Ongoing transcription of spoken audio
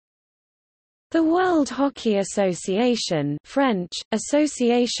The World Hockey Association (French,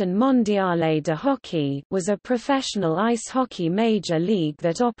 Association Mondiale de Hockey) was a professional ice hockey major league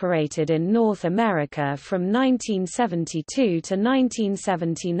that operated in North America from 1972 to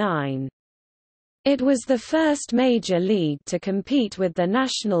 1979. It was the first major league to compete with the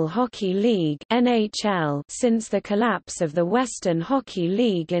National Hockey League (NHL) since the collapse of the Western Hockey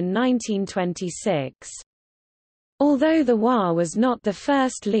League in 1926. Although the WHA was not the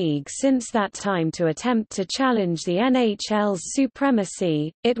first league since that time to attempt to challenge the NHL's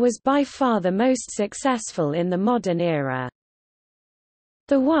supremacy, it was by far the most successful in the modern era.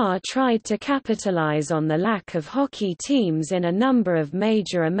 The WHA tried to capitalize on the lack of hockey teams in a number of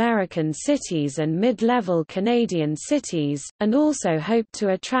major American cities and mid-level Canadian cities, and also hoped to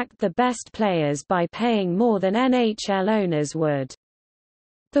attract the best players by paying more than NHL owners would.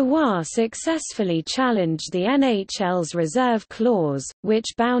 The WHA successfully challenged the NHL's reserve clause,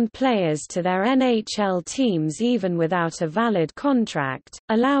 which bound players to their NHL teams even without a valid contract,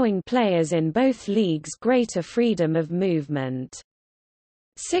 allowing players in both leagues greater freedom of movement.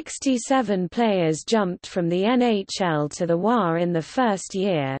 67 players jumped from the NHL to the WHA in the first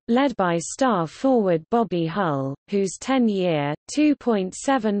year, led by star forward Bobby Hull, whose 10-year,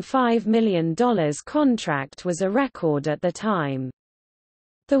 $2.75 million contract was a record at the time.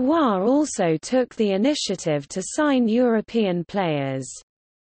 The WHA also took the initiative to sign European players.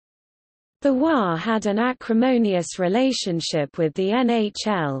 The WHA had an acrimonious relationship with the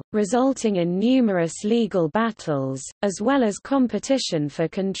NHL, resulting in numerous legal battles, as well as competition for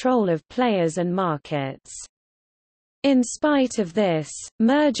control of players and markets. In spite of this,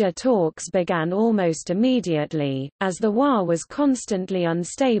 merger talks began almost immediately, as the WHA was constantly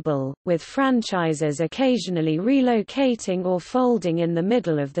unstable, with franchises occasionally relocating or folding in the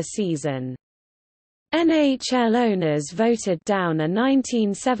middle of the season. NHL owners voted down a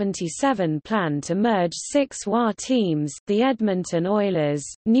 1977 plan to merge 6 WHA teams: the Edmonton Oilers,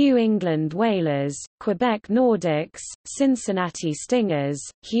 New England Whalers, Quebec Nordics, Cincinnati Stingers,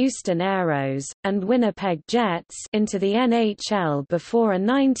 Houston Aeros, and Winnipeg Jets into the NHL before a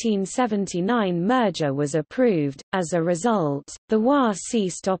 1979 merger was approved. As a result, the WHA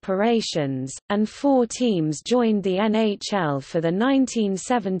ceased operations, and 4 teams joined the NHL for the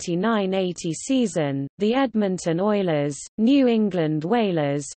 1979-80 season: the Edmonton Oilers, New England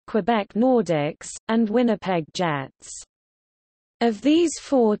Whalers, Quebec Nordics, and Winnipeg Jets. Of these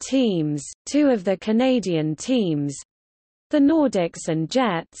 4 teams, 2 of the Canadian teams—the Nordics and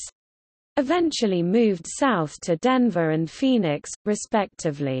Jets—eventually moved south to Denver and Phoenix,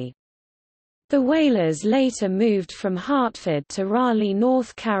 respectively. The Whalers later moved from Hartford to Raleigh,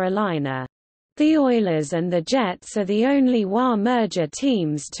 North Carolina. The Oilers and the Jets are the only WHA merger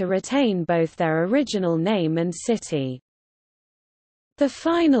teams to retain both their original name and city. The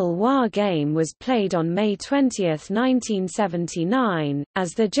final WHA game was played on May 20, 1979,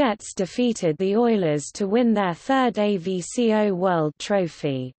 as the Jets defeated the Oilers to win their 3rd AVCO World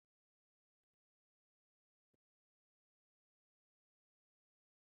Trophy.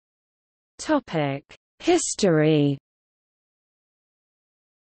 History.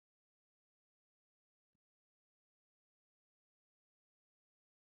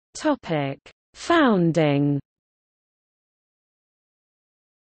 Founding.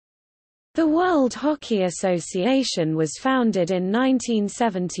 The World Hockey Association was founded in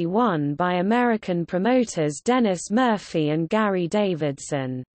 1971 by American promoters Dennis Murphy and Gary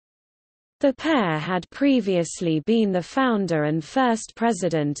Davidson. The pair had previously been the founder and first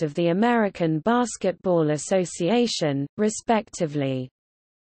president of the American Basketball Association, respectively.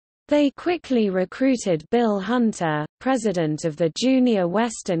 They quickly recruited Bill Hunter, president of the Junior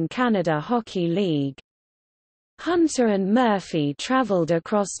Western Canada Hockey League. Hunter and Murphy traveled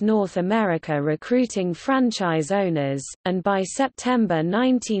across North America recruiting franchise owners, and by September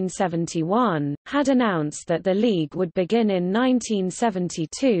 1971, had announced that the league would begin in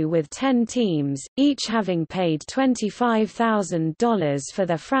 1972 with 10 teams, each having paid $25,000 for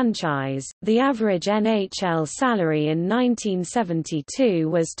their franchise. The average NHL salary in 1972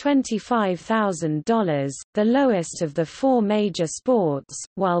 was $25,000, the lowest of the 4 major sports,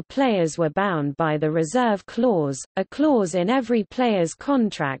 while players were bound by the reserve clause, a clause in every player's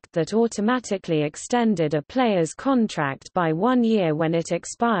contract that automatically extended a player's contract by 1 year when it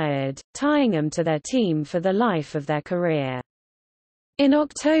expired, tying them to their team for the life of their career. In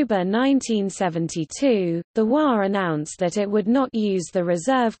October 1972, the WHA announced that it would not use the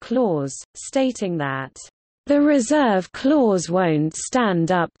reserve clause, stating that, "The reserve clause won't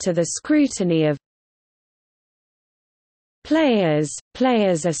stand up to the scrutiny of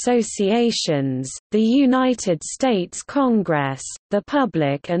players associations, the United States Congress, the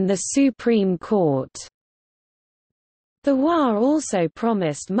public and the Supreme Court. The WHA also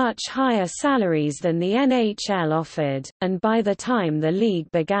promised much higher salaries than the NHL offered, and by the time the league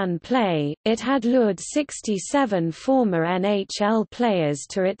began play, it had lured 67 former NHL players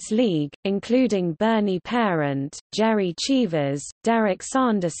to its league, including Bernie Parent, Jerry Cheevers, Derek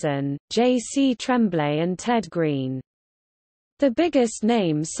Sanderson, J.C. Tremblay and Ted Green. The biggest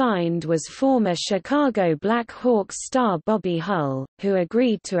name signed was former Chicago Blackhawks star Bobby Hull, who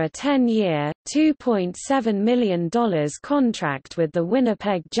agreed to a 10-year, $2.7 million contract with the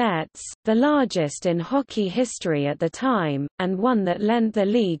Winnipeg Jets, the largest in hockey history at the time, and one that lent the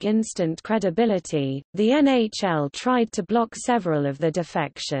league instant credibility. The NHL tried to block several of the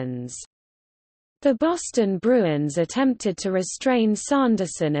defections. The Boston Bruins attempted to restrain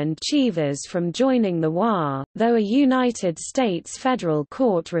Sanderson and Cheevers from joining the WHA, though a United States federal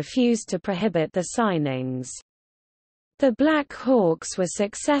court refused to prohibit the signings. The Black Hawks were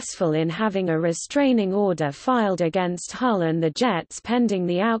successful in having a restraining order filed against Hull and the Jets pending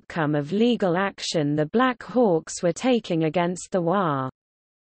the outcome of legal action the Black Hawks were taking against the WHA.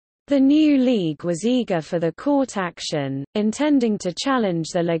 The new league was eager for the court action, intending to challenge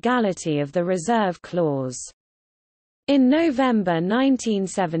the legality of the reserve clause. In November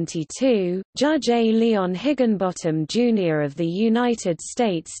 1972, Judge A. Leon Higginbottom Jr. of the United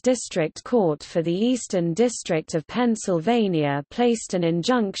States District Court for the Eastern District of Pennsylvania placed an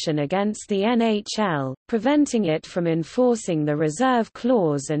injunction against the NHL, preventing it from enforcing the reserve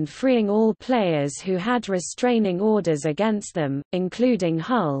clause and freeing all players who had restraining orders against them, including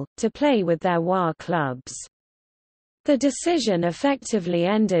Hull, to play with their WHA clubs. The decision effectively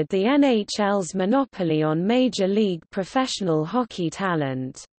ended the NHL's monopoly on Major League professional hockey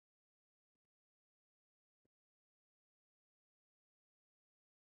talent.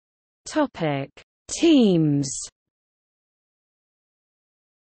 Teams.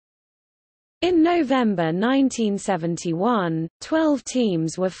 In November 1971, 12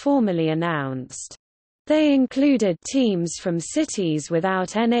 teams were formally announced. They included teams from cities without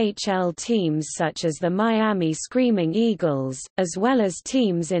NHL teams such as the Miami Screaming Eagles, as well as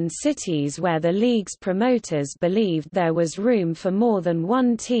teams in cities where the league's promoters believed there was room for more than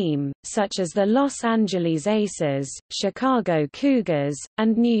one team, such as the Los Angeles Aces, Chicago Cougars,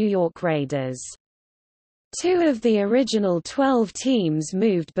 and New York Raiders. 2 of the original 12 teams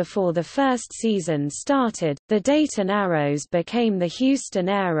moved before the first season started. The Dayton Arrows became the Houston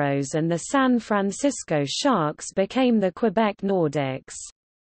Aeros and the San Francisco Sharks became the Quebec Nordics.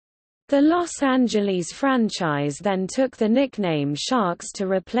 The Los Angeles franchise then took the nickname Sharks to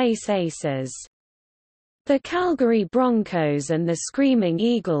replace Aces. The Calgary Broncos and the Screaming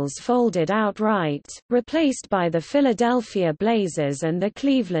Eagles folded outright, replaced by the Philadelphia Blazers and the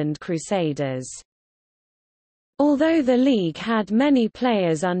Cleveland Crusaders. Although the league had many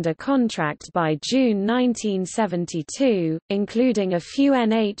players under contract by June 1972, including a few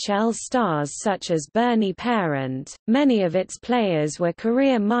NHL stars such as Bernie Parent, many of its players were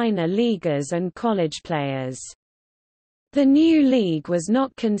career minor leaguers and college players. The new league was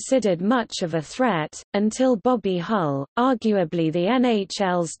not considered much of a threat, until Bobby Hull, arguably the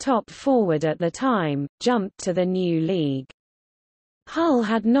NHL's top forward at the time, jumped to the new league. Hull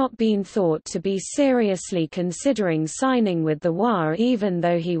had not been thought to be seriously considering signing with the WHA even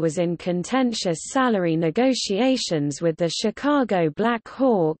though he was in contentious salary negotiations with the Chicago Black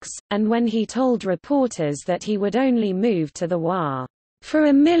Hawks, and when he told reporters that he would only move to the WHA for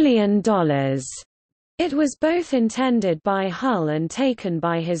 $1 million. It was both intended by Hull and taken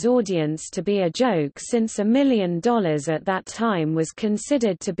by his audience to be a joke since $1 million at that time was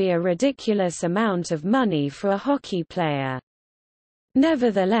considered to be a ridiculous amount of money for a hockey player.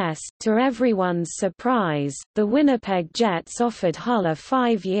 Nevertheless, to everyone's surprise, the Winnipeg Jets offered Hull a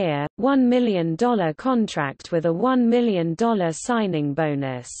 5-year, $1 million contract with a $1 million signing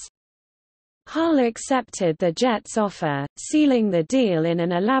bonus. Hull accepted the Jets' offer, sealing the deal in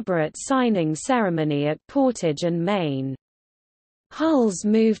an elaborate signing ceremony at Portage and Maine. Hull's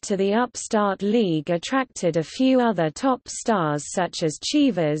move to the upstart league attracted a few other top stars such as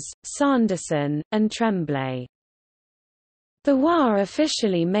Cheevers, Sanderson, and Tremblay. The WHA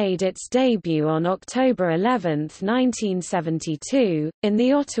officially made its debut on October 11, 1972, in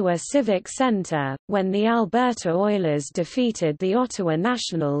the Ottawa Civic Centre, when the Alberta Oilers defeated the Ottawa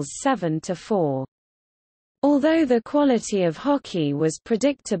Nationals 7-4. Although the quality of hockey was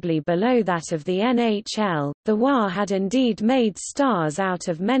predictably below that of the NHL, the WHA had indeed made stars out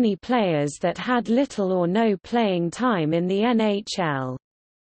of many players that had little or no playing time in the NHL.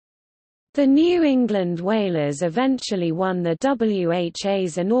 The New England Whalers eventually won the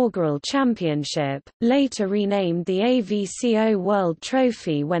WHA's inaugural championship, later renamed the AVCO World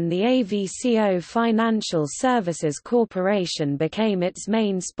Trophy when the AVCO Financial Services Corporation became its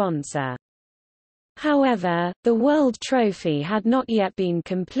main sponsor. However, the World Trophy had not yet been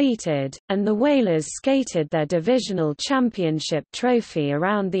completed, and the Whalers skated their divisional championship trophy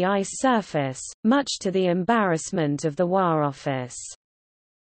around the ice surface, much to the embarrassment of the WHA office.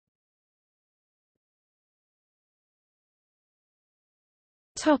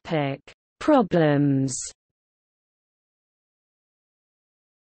 Problems.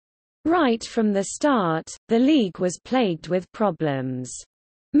 Right from the start, the league was plagued with problems.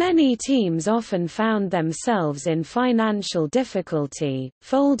 Many teams often found themselves in financial difficulty,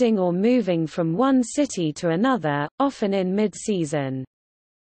 folding or moving from one city to another, often in mid-season.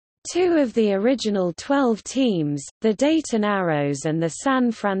 2 of the original 12 teams, the Dayton Arrows and the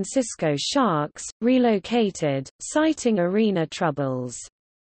San Francisco Sharks, relocated, citing arena troubles.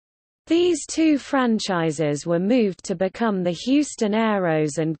 These 2 franchises were moved to become the Houston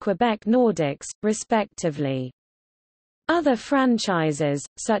Aeros and Quebec Nordics, respectively. Other franchises,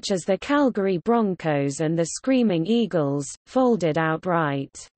 such as the Calgary Broncos and the Screaming Eagles, folded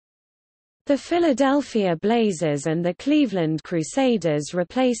outright. The Philadelphia Blazers and the Cleveland Crusaders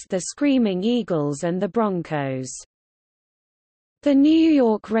replaced the Screaming Eagles and the Broncos. The New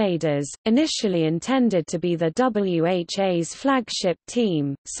York Raiders, initially intended to be the WHA's flagship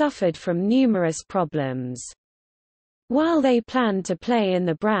team, suffered from numerous problems. While they planned to play in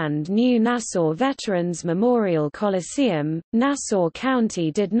the brand new Nassau Veterans Memorial Coliseum, Nassau County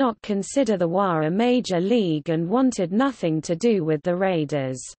did not consider the WHA a major league and wanted nothing to do with the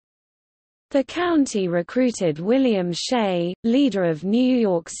Raiders. The county recruited William Shea, leader of New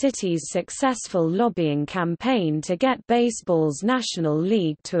York City's successful lobbying campaign to get baseball's National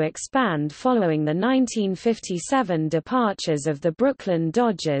League to expand following the 1957 departures of the Brooklyn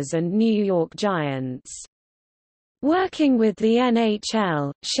Dodgers and New York Giants. Working with the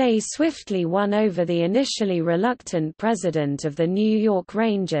NHL, Shea swiftly won over the initially reluctant president of the New York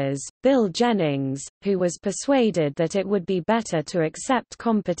Rangers, Bill Jennings, who was persuaded that it would be better to accept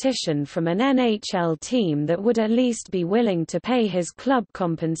competition from an NHL team that would at least be willing to pay his club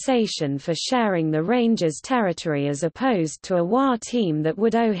compensation for sharing the Rangers' territory as opposed to a WHA team that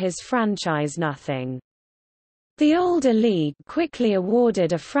would owe his franchise nothing. The older league quickly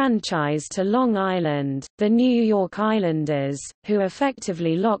awarded a franchise to Long Island, the New York Islanders, who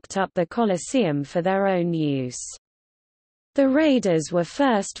effectively locked up the Coliseum for their own use. The Raiders were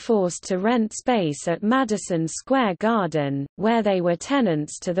first forced to rent space at Madison Square Garden, where they were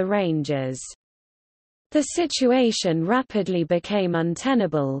tenants to the Rangers. The situation rapidly became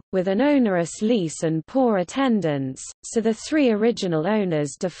untenable, with an onerous lease and poor attendance, so the 3 original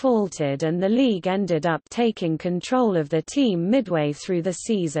owners defaulted and the league ended up taking control of the team midway through the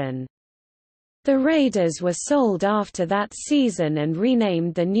season. The Raiders were sold after that season and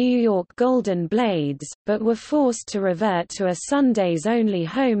renamed the New York Golden Blades, but were forced to revert to a Sundays-only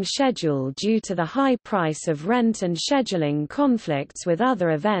home schedule due to the high price of rent and scheduling conflicts with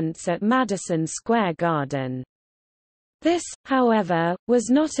other events at Madison Square Garden. This, however, was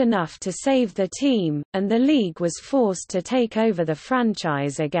not enough to save the team, and the league was forced to take over the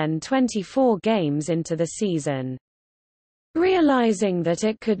franchise again 24 games into the season. Realizing that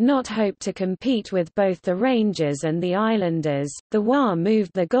it could not hope to compete with both the Rangers and the Islanders, the WHA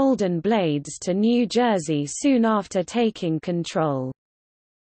moved the Golden Blades to New Jersey soon after taking control.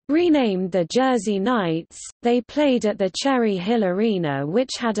 Renamed the Jersey Knights, they played at the Cherry Hill Arena,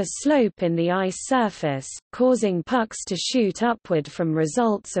 which had a slope in the ice surface, causing pucks to shoot upward from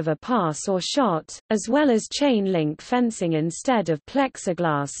results of a pass or shot, as well as chain-link fencing instead of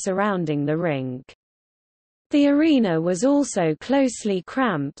plexiglass surrounding the rink. The arena was also closely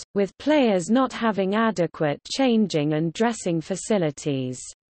cramped, with players not having adequate changing and dressing facilities.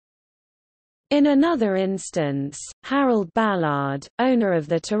 In another instance, Harold Ballard, owner of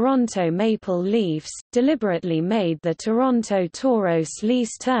the Toronto Maple Leafs, deliberately made the Toronto Toros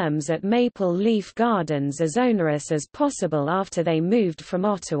lease terms at Maple Leaf Gardens as onerous as possible after they moved from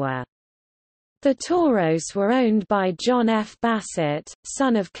Ottawa. The Toros were owned by John F. Bassett,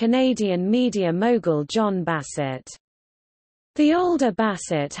 son of Canadian media mogul John Bassett. The older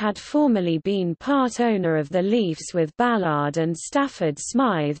Bassett had formerly been part owner of the Leafs with Ballard and Stafford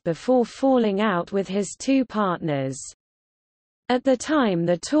Smythe before falling out with his 2 partners. At the time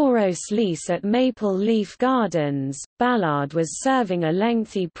the Toros lease at Maple Leaf Gardens, Ballard was serving a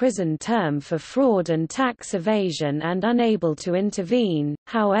lengthy prison term for fraud and tax evasion and unable to intervene.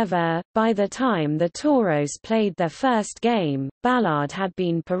 However, by the time the Toros played their first game, Ballard had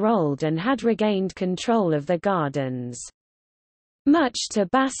been paroled and had regained control of the Gardens. Much to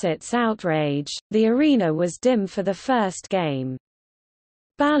Bassett's outrage, the arena was dim for the first game.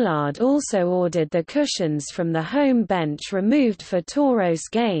 Ballard also ordered the cushions from the home bench removed for Toros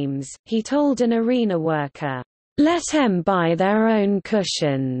games. He told an arena worker, "Let them buy their own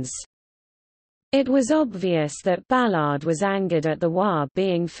cushions." It was obvious that Ballard was angered at the WHA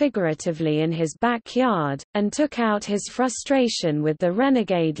being figuratively in his backyard, and took out his frustration with the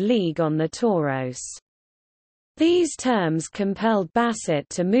Renegade League on the Toros. These terms compelled Bassett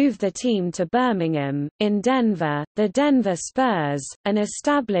to move the team to Birmingham, in Denver. The Denver Spurs, an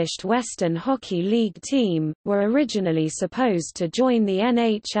established Western Hockey League team, were originally supposed to join the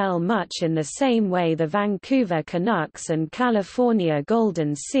NHL much in the same way the Vancouver Canucks and California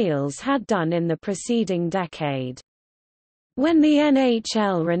Golden Seals had done in the preceding decade. When the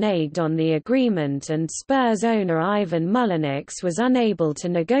NHL reneged on the agreement and Spurs owner Ivan Mullinix was unable to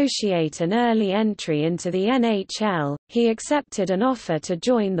negotiate an early entry into the NHL, he accepted an offer to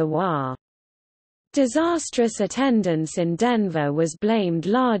join the WHA. Disastrous attendance in Denver was blamed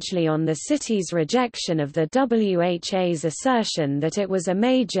largely on the city's rejection of the WHA's assertion that it was a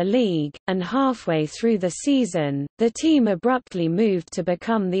major league, and halfway through the season, the team abruptly moved to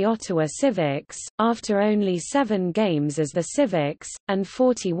become the Ottawa Civics. After only 7 games as the Civics, and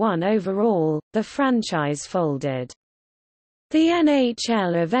 41 overall, the franchise folded. The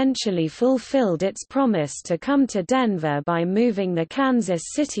NHL eventually fulfilled its promise to come to Denver by moving the Kansas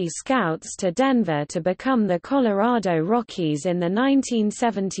City Scouts to Denver to become the Colorado Rockies in the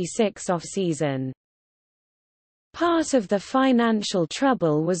 1976 offseason. Part of the financial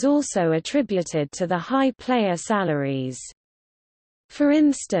trouble was also attributed to the high player salaries. For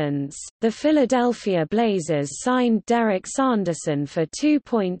instance, the Philadelphia Blazers signed Derek Sanderson for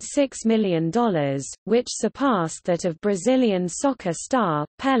 $2.6 million, which surpassed that of Brazilian soccer star,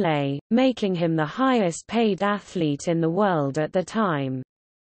 Pelé, making him the highest-paid athlete in the world at the time.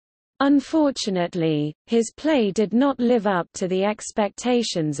 Unfortunately, his play did not live up to the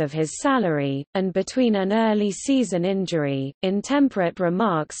expectations of his salary, and between an early season injury, intemperate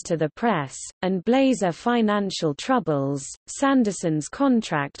remarks to the press, and Blazer financial troubles, Sanderson's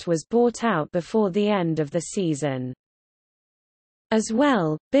contract was bought out before the end of the season. As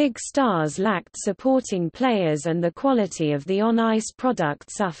well, big stars lacked supporting players and the quality of the on-ice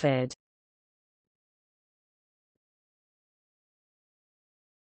product suffered.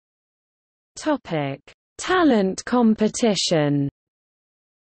 Talent competition.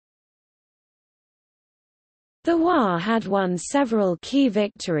 The WHA had won several key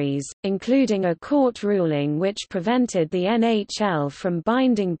victories, including a court ruling which prevented the NHL from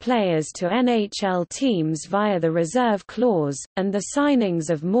binding players to NHL teams via the reserve clause, and the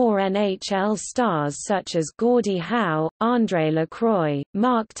signings of more NHL stars such as Gordie Howe, Andre Lacroix,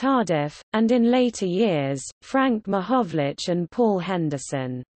 Mark Tardif, and in later years, Frank Mahovlich and Paul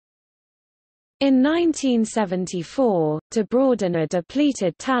Henderson. In 1974, to broaden a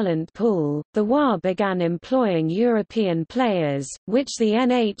depleted talent pool, the WHA began employing European players, which the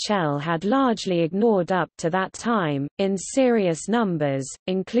NHL had largely ignored up to that time, in serious numbers,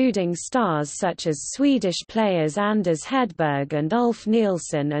 including stars such as Swedish players Anders Hedberg and Ulf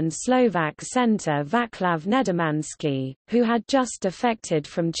Nilsson and Slovak centre Václav Nedomanský, who had just defected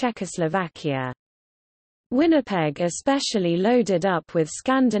from Czechoslovakia. Winnipeg especially loaded up with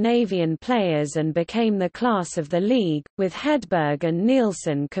Scandinavian players and became the class of the league, with Hedberg and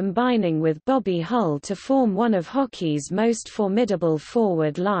Nilsson combining with Bobby Hull to form one of hockey's most formidable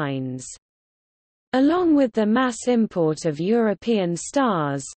forward lines. Along with the mass import of European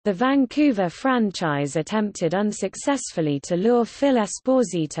stars, the Vancouver franchise attempted unsuccessfully to lure Phil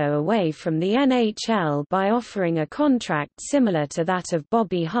Esposito away from the NHL by offering a contract similar to that of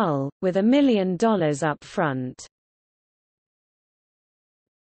Bobby Hull, with $1 million up front.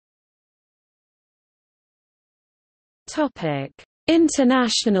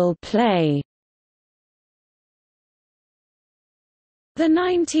 International play. The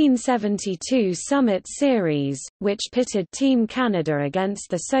 1972 Summit Series, which pitted Team Canada against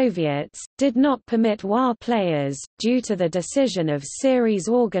the Soviets, did not permit WHA players, due to the decision of series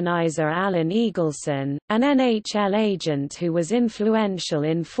organizer Alan Eagleson, an NHL agent who was influential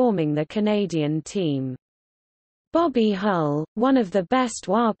in forming the Canadian team. Bobby Hull, one of the best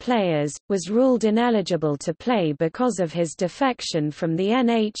WHA players, was ruled ineligible to play because of his defection from the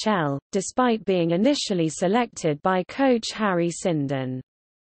NHL, despite being initially selected by coach Harry Sinden.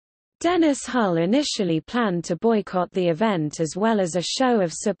 Dennis Hull initially planned to boycott the event as well as a show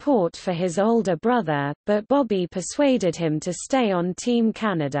of support for his older brother, but Bobby persuaded him to stay on Team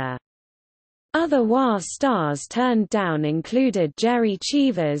Canada. Other WHA stars turned down included Jerry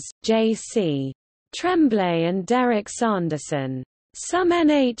Cheevers, J.C. Tremblay and Derek Sanderson. Some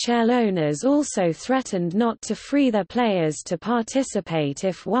NHL owners also threatened not to free their players to participate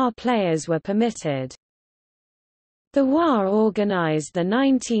if WHA players were permitted. The WHA organized the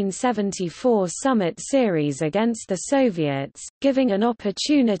 1974 Summit Series against the Soviets, giving an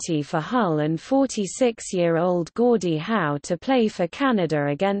opportunity for Hull and 46-year-old Gordie Howe to play for Canada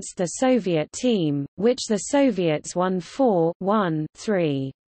against the Soviet team, which the Soviets won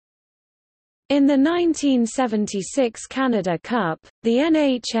 4-1-3. In the 1976 Canada Cup, the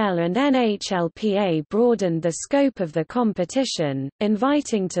NHL and NHLPA broadened the scope of the competition,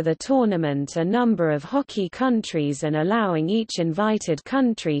 inviting to the tournament a number of hockey countries and allowing each invited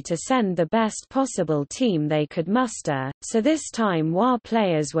country to send the best possible team they could muster, so this time WHA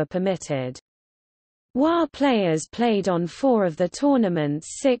players were permitted. WHA players played on 4 of the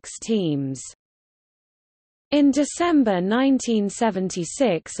tournament's 6 teams. In December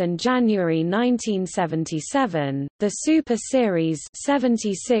 1976 and January 1977, the Super Series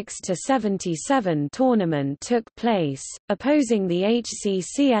 76-77 tournament took place, opposing the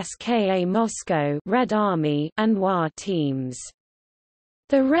HCCSKA Moscow Red Army and WHA teams.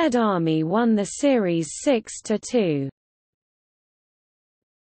 The Red Army won the series 6-2.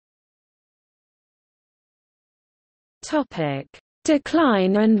 Topic: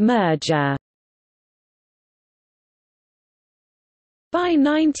 Decline and merger. By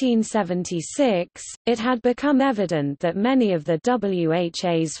 1976, it had become evident that many of the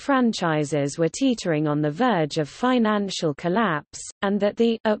WHA's franchises were teetering on the verge of financial collapse, and that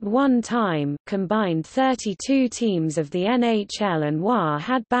the, at one time, combined 32 teams of the NHL and WHA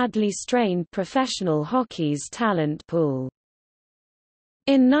had badly strained professional hockey's talent pool.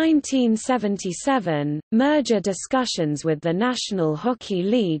 In 1977, merger discussions with the National Hockey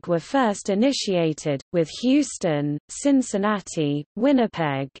League were first initiated, with Houston, Cincinnati,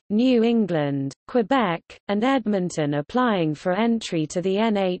 Winnipeg, New England, Quebec, and Edmonton applying for entry to the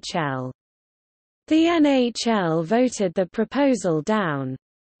NHL. The NHL voted the proposal down.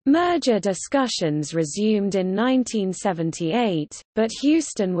 Merger discussions resumed in 1978, but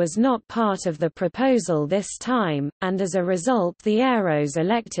Houston was not part of the proposal this time, and as a result the Aeros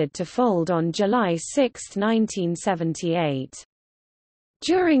elected to fold on July 6, 1978.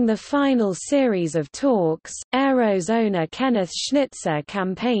 During the final series of talks, Aeros owner Kenneth Schnitzer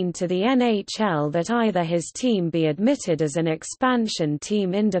campaigned to the NHL that either his team be admitted as an expansion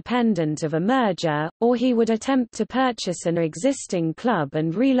team independent of a merger, or he would attempt to purchase an existing club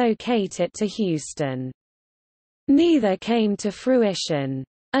and relocate it to Houston. Neither came to fruition.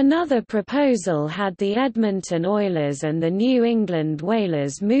 Another proposal had the Edmonton Oilers and the New England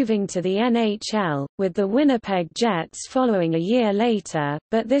Whalers moving to the NHL, with the Winnipeg Jets following a year later,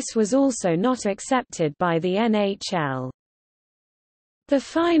 but this was also not accepted by the NHL. The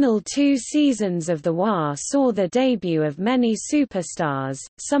final 2 seasons of the WHA saw the debut of many superstars,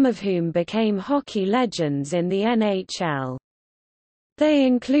 some of whom became hockey legends in the NHL. They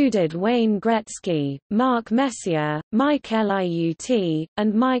included Wayne Gretzky, Mark Messier, Mike Liut,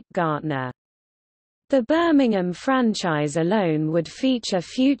 and Mike Gartner. The Birmingham franchise alone would feature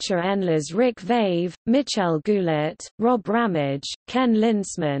future Oilers Rick Vaive, Michel Goulet, Rob Ramage, Ken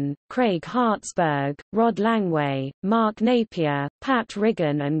Linseman, Craig Hartsburg, Rod Langway, Mark Napier, Pat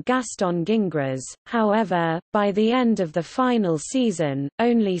Riggin and Gaston Gingras. However, by the end of the final season,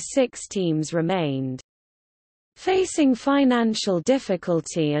 only 6 teams remained. Facing financial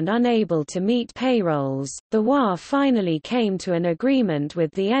difficulty and unable to meet payrolls, the WHA finally came to an agreement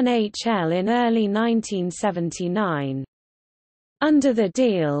with the NHL in early 1979. Under the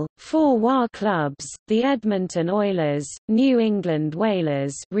deal, 4 WHA clubs, the Edmonton Oilers, New England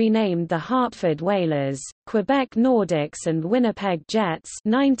Whalers renamed the Hartford Whalers, Quebec Nordics and Winnipeg Jets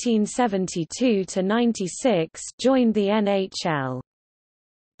 1972–96 joined the NHL.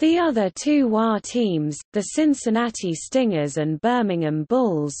 The other 2 WHA teams, the Cincinnati Stingers and Birmingham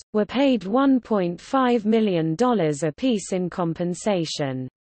Bulls, were paid $1.5 million apiece in compensation.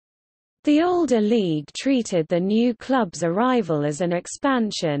 The older league treated the new club's arrival as an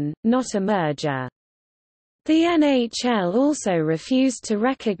expansion, not a merger. The NHL also refused to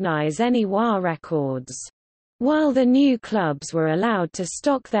recognize any WHA records. While the new clubs were allowed to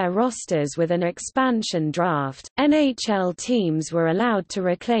stock their rosters with an expansion draft, NHL teams were allowed to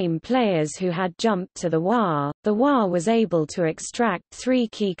reclaim players who had jumped to the WHA. The WHA was able to extract three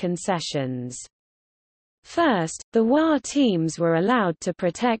key concessions. First, the WHA teams were allowed to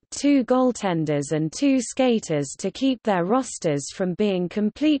protect two goaltenders and two skaters to keep their rosters from being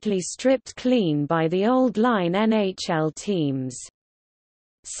completely stripped clean by the old-line NHL teams.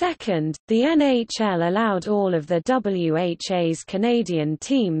 Second, the NHL allowed all of the WHA's Canadian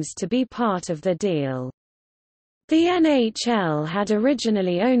teams to be part of the deal. The NHL had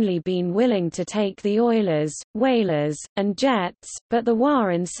originally only been willing to take the Oilers, Whalers, and Jets, but the WHA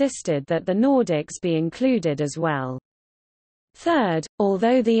insisted that the Nordics be included as well. Third,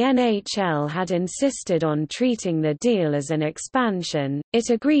 although the NHL had insisted on treating the deal as an expansion, it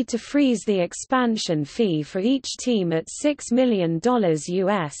agreed to freeze the expansion fee for each team at $6 million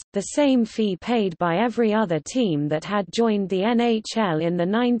US, the same fee paid by every other team that had joined the NHL in the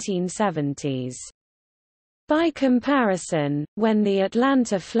 1970s. By comparison, when the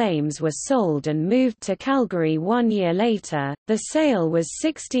Atlanta Flames were sold and moved to Calgary 1 year later, the sale was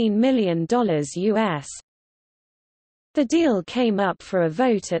 $16 million US. The deal came up for a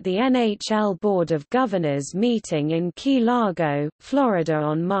vote at the NHL Board of Governors meeting in Key Largo, Florida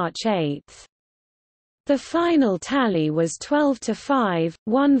on March 8. The final tally was 12-5,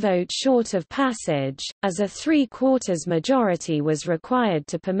 one vote short of passage, as a three-quarters majority was required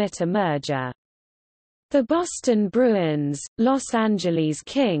to permit a merger. The Boston Bruins, Los Angeles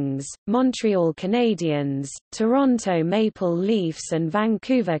Kings, Montreal Canadiens, Toronto Maple Leafs and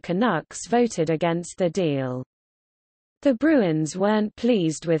Vancouver Canucks voted against the deal. The Bruins weren't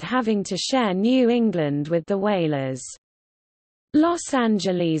pleased with having to share New England with the Whalers. Los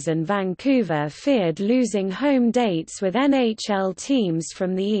Angeles and Vancouver feared losing home dates with NHL teams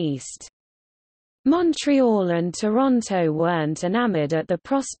from the East. Montreal and Toronto weren't enamored at the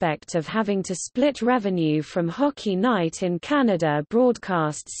prospect of having to split revenue from Hockey Night in Canada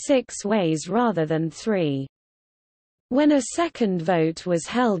broadcasts 6 ways rather than 3. When a second vote was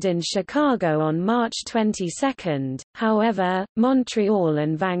held in Chicago on March 22, however, Montreal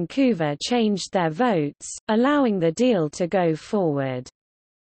and Vancouver changed their votes, allowing the deal to go forward.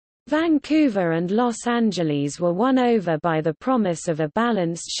 Vancouver and Los Angeles were won over by the promise of a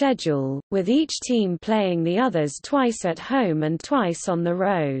balanced schedule, with each team playing the others twice at home and twice on the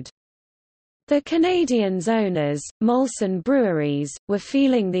road. The Canadiens' owners, Molson Breweries, were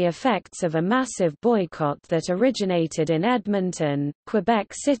feeling the effects of a massive boycott that originated in Edmonton,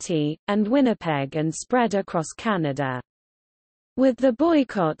 Quebec City, and Winnipeg and spread across Canada. With the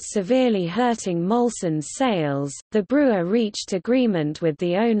boycott severely hurting Molson's sales, the brewer reached agreement with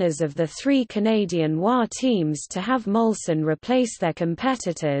the owners of the 3 Canadian WHA teams to have Molson replace their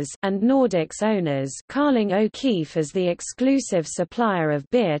competitors and Nordics owners Carling O'Keefe as the exclusive supplier of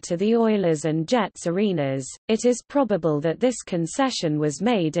beer to the Oilers and Jets arenas. It is probable that this concession was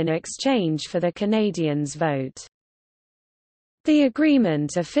made in exchange for the Canadiens' vote. The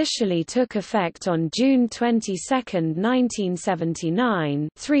agreement officially took effect on June 22, 1979,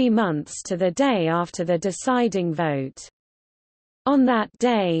 3 months to the day after the deciding vote. On that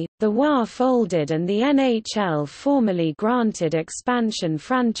day, the WHA folded and the NHL formally granted expansion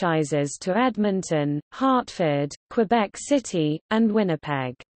franchises to Edmonton, Hartford, Quebec City, and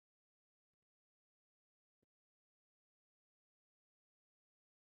Winnipeg.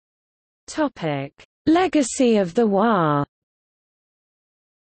 Legacy of the WHA.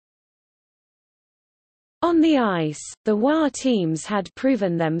 On the ice, the WHA teams had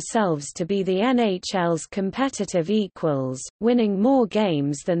proven themselves to be the NHL's competitive equals, winning more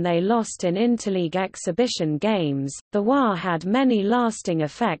games than they lost in interleague exhibition games. The WHA had many lasting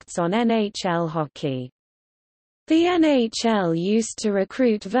effects on NHL hockey. The NHL used to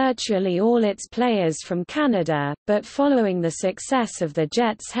recruit virtually all its players from Canada, but following the success of the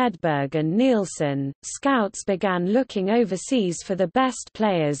Jets' Hedberg and Nielsen, scouts began looking overseas for the best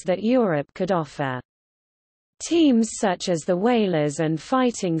players that Europe could offer. Teams such as the Whalers and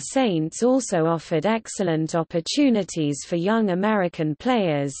Fighting Saints also offered excellent opportunities for young American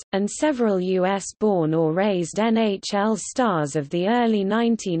players, and several U.S.-born or raised NHL stars of the early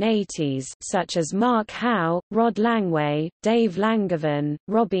 1980s such as Mark Howe, Rod Langway, Dave Langevin,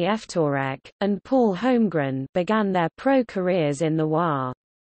 Robbie Eftorek, and Paul Holmgren began their pro careers in the WHA.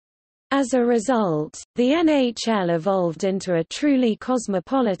 As a result, the NHL evolved into a truly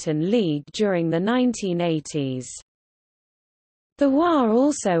cosmopolitan league during the 1980s. The WHA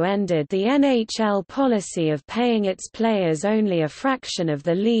also ended the NHL policy of paying its players only a fraction of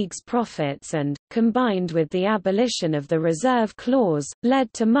the league's profits and, combined with the abolition of the reserve clause,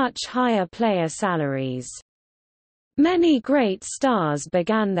 led to much higher player salaries. Many great stars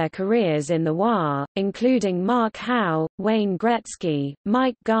began their careers in the WHA, including Mark Howe, Wayne Gretzky,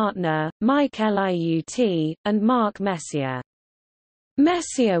 Mike Gartner, Mike Liut, and Mark Messier.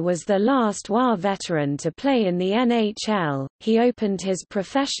 Messier was the last WHA veteran to play in the NHL. He opened his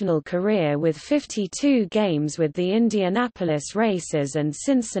professional career with 52 games with the Indianapolis Racers and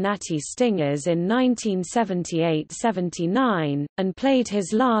Cincinnati Stingers in 1978–79, and played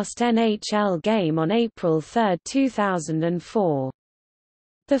his last NHL game on April 3, 2004.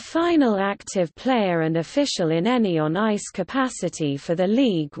 The final active player and official in any on-ice capacity for the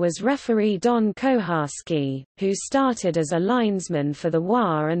league was referee Don Koharski, who started as a linesman for the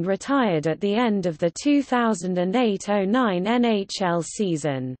WHA and retired at the end of the 2008–09 NHL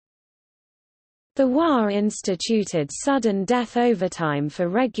season. The WHA instituted sudden death overtime for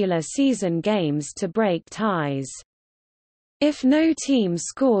regular season games to break ties. If no team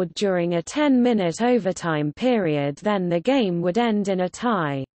scored during a 10-minute overtime period, then the game would end in a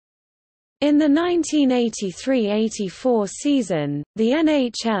tie. In the 1983–84 season, the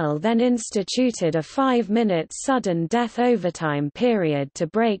NHL then instituted a 5-minute sudden death overtime period to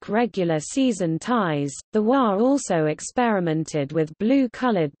break regular season ties. The WHA also experimented with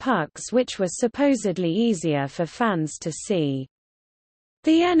blue-colored pucks, which were supposedly easier for fans to see.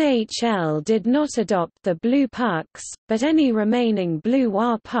 The NHL did not adopt the blue pucks, but any remaining blue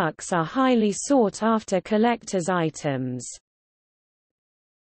WHA pucks are highly sought-after collector's items.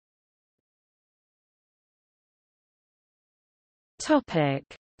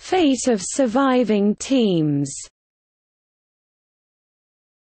 Fate of surviving teams.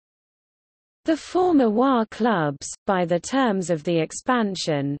 The former WHA clubs, by the terms of the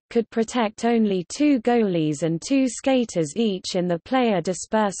expansion, could protect only 2 goalies and 2 skaters each in the player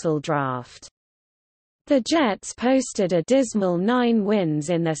dispersal draft. The Jets posted a dismal 9 wins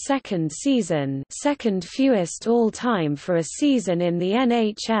in their second season, second fewest all-time for a season in the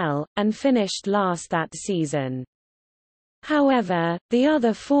NHL, and finished last that season. However, the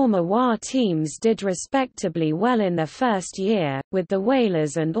other former WHA teams did respectably well in their first year, with the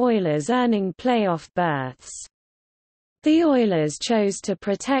Whalers and Oilers earning playoff berths. The Oilers chose to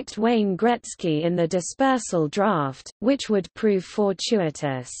protect Wayne Gretzky in the dispersal draft, which would prove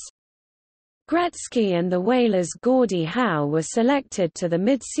fortuitous. Gretzky and the Whalers' Gordie Howe were selected to the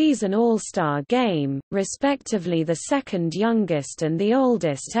mid-season All-Star Game, respectively the second youngest and the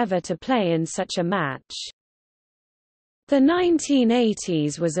oldest ever to play in such a match. The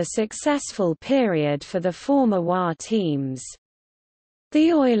 1980s was a successful period for the former WHA teams.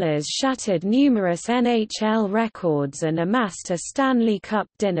 The Oilers shattered numerous NHL records and amassed a Stanley Cup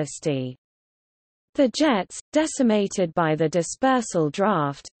dynasty. The Jets, decimated by the dispersal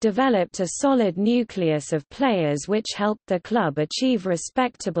draft, developed a solid nucleus of players which helped the club achieve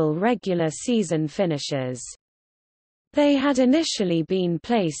respectable regular season finishes. They had initially been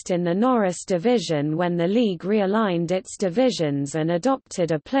placed in the Norris Division when the league realigned its divisions and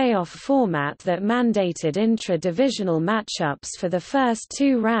adopted a playoff format that mandated intra-divisional matchups for the first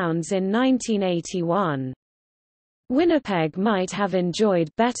 2 rounds in 1981. Winnipeg might have enjoyed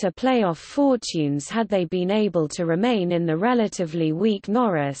better playoff fortunes had they been able to remain in the relatively weak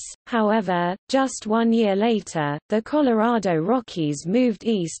Norris. However, just 1 year later, the Colorado Rockies moved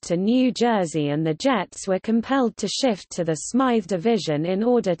east to New Jersey and the Jets were compelled to shift to the Smythe Division in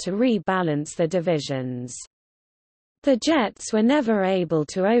order to rebalance the divisions. The Jets were never able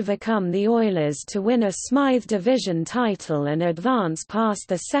to overcome the Oilers to win a Smythe Division title and advance past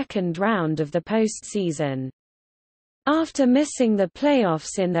the second round of the postseason. After missing the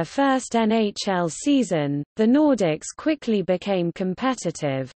playoffs in their first NHL season, the Nordics quickly became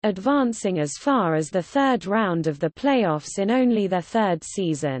competitive, advancing as far as the third round of the playoffs in only their third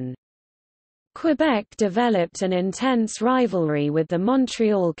season. Quebec developed an intense rivalry with the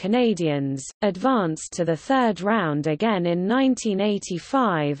Montreal Canadiens, advanced to the third round again in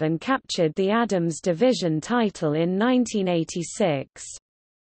 1985 and captured the Adams Division title in 1986.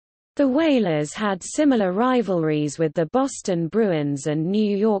 The Whalers had similar rivalries with the Boston Bruins and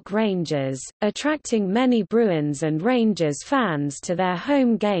New York Rangers, attracting many Bruins and Rangers fans to their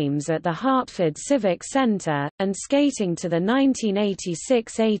home games at the Hartford Civic Center, and skating to the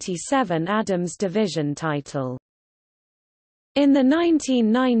 1986–87 Adams Division title. In the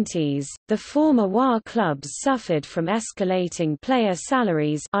 1990s, the former WHA clubs suffered from escalating player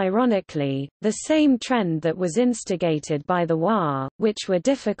salaries, ironically, the same trend that was instigated by the WHA, which were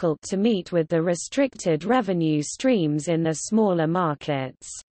difficult to meet with the restricted revenue streams in the smaller markets.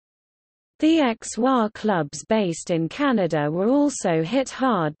 The ex-WHA clubs based in Canada were also hit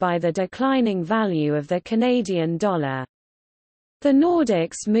hard by the declining value of the Canadian dollar. The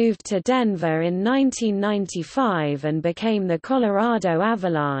Nordics moved to Denver in 1995 and became the Colorado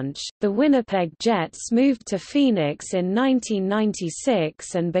Avalanche, the Winnipeg Jets moved to Phoenix in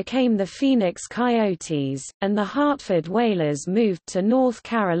 1996 and became the Phoenix Coyotes, and the Hartford Whalers moved to North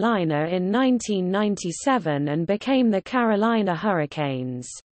Carolina in 1997 and became the Carolina Hurricanes.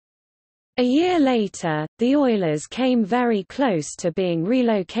 A year later, the Oilers came very close to being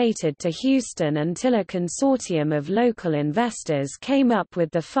relocated to Houston until a consortium of local investors came up with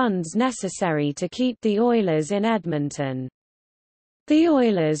the funds necessary to keep the Oilers in Edmonton. The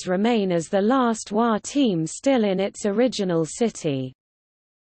Oilers remain as the last WHA team still in its original city.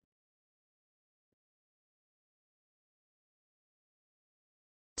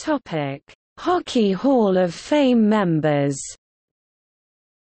 Hockey Hall of Fame members.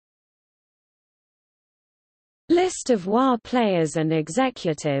 List of WHA players and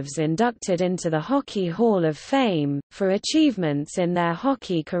executives inducted into the Hockey Hall of Fame, for achievements in their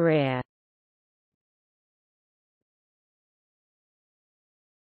hockey career.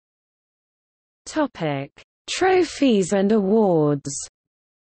 Trophies and awards.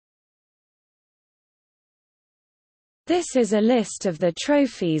 This is a list of the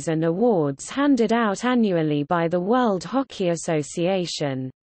trophies and awards handed out annually by the World Hockey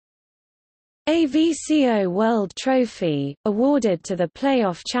Association. AVCO World Trophy, awarded to the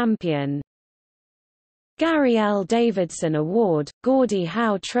playoff champion. Gary L. Davidson Award, Gordie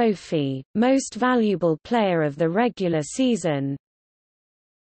Howe Trophy, Most Valuable Player of the Regular Season.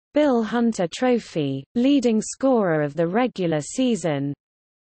 Bill Hunter Trophy, Leading Scorer of the Regular Season.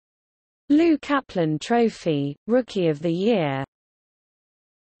 Lou Kaplan Trophy, Rookie of the Year.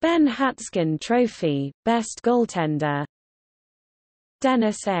 Ben Hatskin Trophy, Best Goaltender.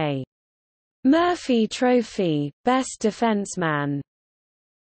 Dennis A. Murphy Trophy, Best Defenseman.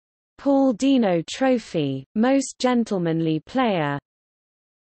 Paul Dino Trophy, Most Gentlemanly Player.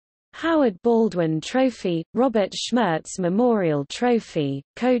 Howard Baldwin Trophy, Robert Schmertz Memorial Trophy,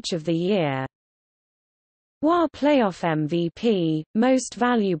 Coach of the Year. WHA Playoff MVP, Most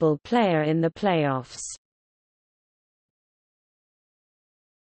Valuable Player in the Playoffs.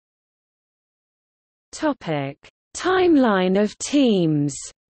 Timeline of teams.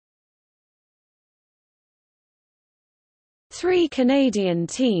 3 Canadian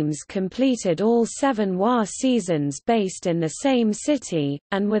teams completed all 7 WHA seasons based in the same city,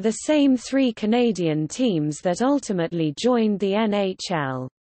 and were the same 3 Canadian teams that ultimately joined the NHL.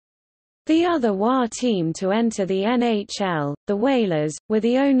 The other WHA team to enter the NHL, the Whalers, were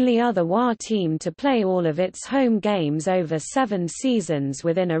the only other WHA team to play all of its home games over 7 seasons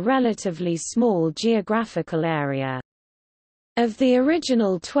within a relatively small geographical area. Of the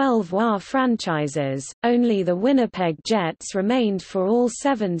original 12 WHA franchises, only the Winnipeg Jets remained for all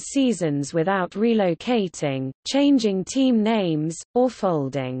 7 seasons without relocating, changing team names, or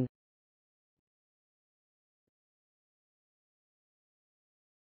folding.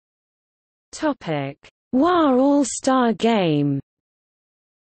 WHA All-Star Game.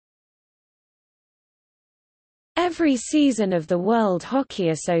 Every season of the World Hockey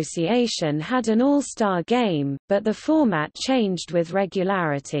Association had an All-Star Game, but the format changed with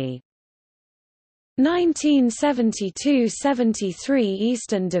regularity. 1972–73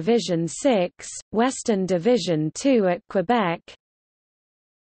 Eastern Division 6, Western Division 2 at Quebec.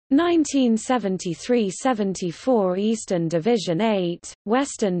 1973–74 Eastern Division 8,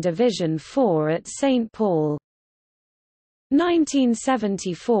 Western Division 4 at St. Paul.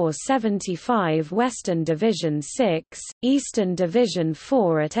 1974–75 Western Division 6, Eastern Division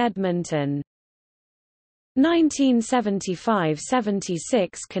 4 at Edmonton.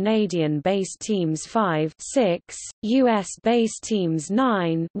 1975–76 Canadian-based teams 5, 6, US-based teams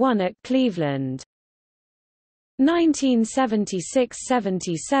 9, 1 at Cleveland.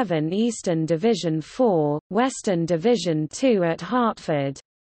 1976–77 Eastern Division 4, Western Division 2 at Hartford.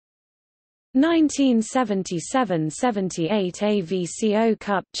 1977–78 AVCO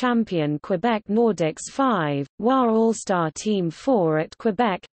Cup champion Quebec Nordics 5, WHA All-Star Team 4 at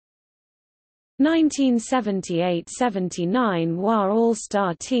Quebec. 1978–79 WHA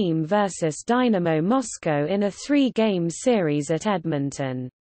All-Star Team vs Dynamo Moscow in a 3-game series at Edmonton.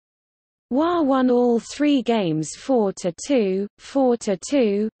 WHA won all 3 games 4–2,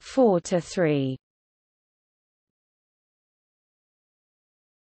 4–2, 4–3.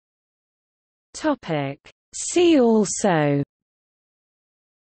 See also: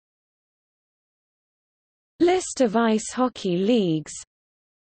 List of ice hockey leagues,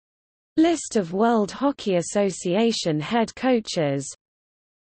 List of World Hockey Association head coaches,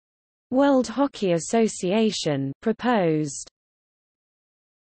 World Hockey Association proposed